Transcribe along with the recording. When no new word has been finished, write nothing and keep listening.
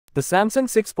The Samsung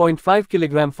 6.5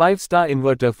 kg 5-star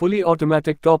inverter fully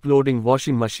automatic top-loading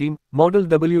washing machine, model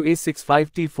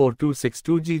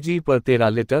WA65T4262GG per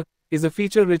Tera-liter, is a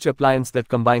feature-rich appliance that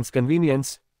combines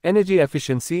convenience, energy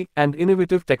efficiency, and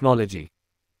innovative technology.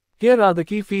 Here are the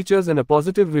key features and a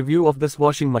positive review of this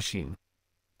washing machine.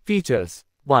 Features.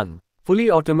 1. Fully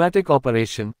automatic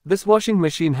operation. This washing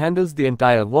machine handles the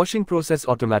entire washing process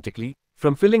automatically,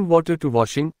 from filling water to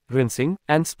washing, rinsing,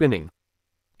 and spinning.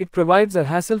 It provides a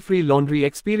hassle-free laundry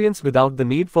experience without the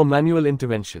need for manual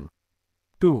intervention.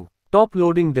 2.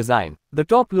 Top-loading design. The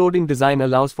top-loading design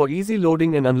allows for easy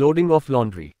loading and unloading of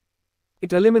laundry.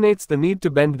 It eliminates the need to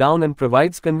bend down and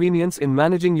provides convenience in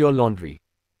managing your laundry.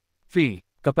 3.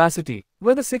 Capacity.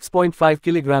 With a 6.5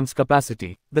 kg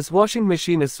capacity, this washing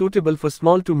machine is suitable for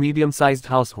small to medium-sized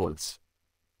households.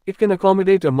 It can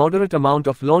accommodate a moderate amount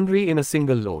of laundry in a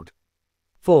single load.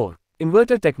 4.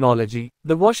 Inverter technology.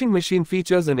 The washing machine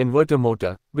features an inverter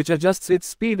motor, which adjusts its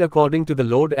speed according to the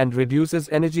load and reduces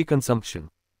energy consumption.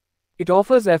 It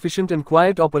offers efficient and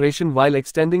quiet operation while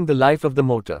extending the life of the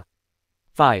motor.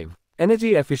 5.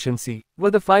 Energy efficiency.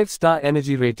 With a 5-star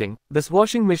energy rating, this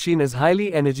washing machine is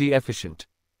highly energy efficient.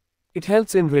 It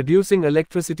helps in reducing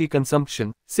electricity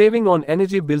consumption, saving on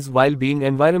energy bills while being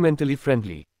environmentally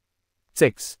friendly.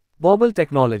 6. Wobble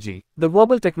technology. The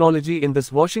Wobble technology in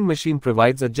this washing machine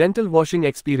provides a gentle washing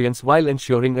experience while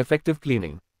ensuring effective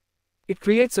cleaning. It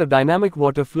creates a dynamic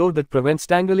water flow that prevents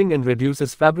tangling and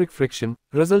reduces fabric friction,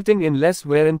 resulting in less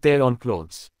wear and tear on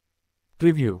clothes.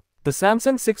 Review. The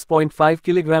Samsung 6.5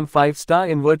 kg 5-star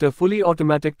inverter fully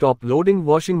automatic top-loading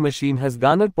washing machine has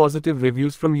garnered positive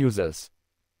reviews from users.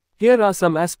 Here are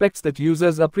some aspects that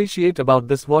users appreciate about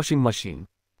this washing machine.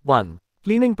 1.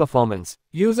 Cleaning performance.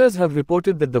 Users have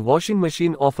reported that the washing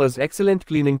machine offers excellent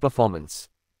cleaning performance.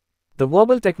 The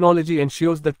Wobble technology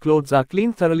ensures that clothes are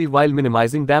cleaned thoroughly while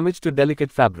minimizing damage to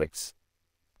delicate fabrics.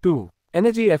 2.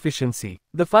 Energy efficiency.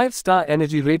 The 5-star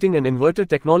energy rating and inverter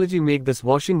technology make this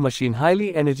washing machine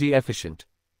highly energy efficient.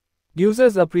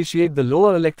 Users appreciate the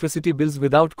lower electricity bills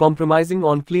without compromising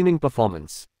on cleaning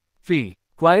performance. 3.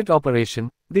 Quiet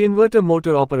operation. The inverter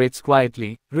motor operates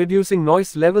quietly, reducing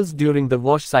noise levels during the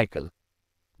wash cycle.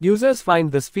 Users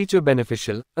find this feature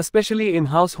beneficial, especially in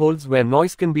households where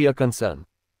noise can be a concern.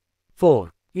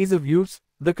 4. Ease of use.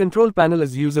 The control panel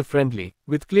is user-friendly,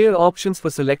 with clear options for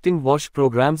selecting wash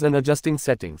programs and adjusting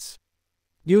settings.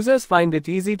 Users find it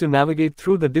easy to navigate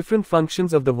through the different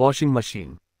functions of the washing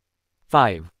machine.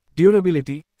 5.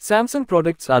 Durability. Samsung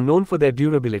products are known for their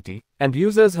durability, and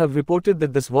users have reported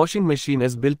that this washing machine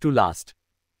is built to last.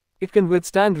 It can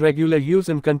withstand regular use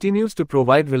and continues to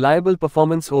provide reliable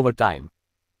performance over time.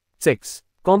 6.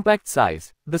 Compact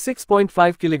size. The 6.5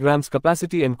 kg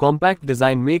capacity and compact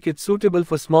design make it suitable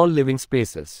for small living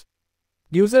spaces.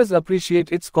 Users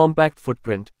appreciate its compact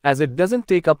footprint, as it doesn't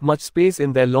take up much space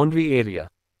in their laundry area.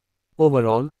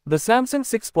 Overall, the Samsung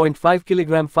 6.5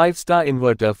 kg 5-star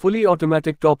inverter fully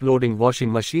automatic top-loading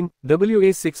washing machine,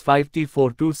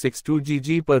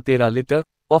 WA65T4262GG per Tera-liter,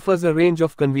 offers a range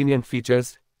of convenient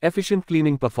features, efficient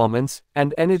cleaning performance,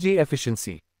 and energy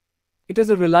efficiency. It is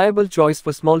a reliable choice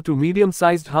for small to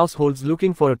medium-sized households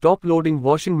looking for a top-loading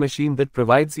washing machine that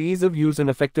provides ease of use and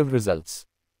effective results.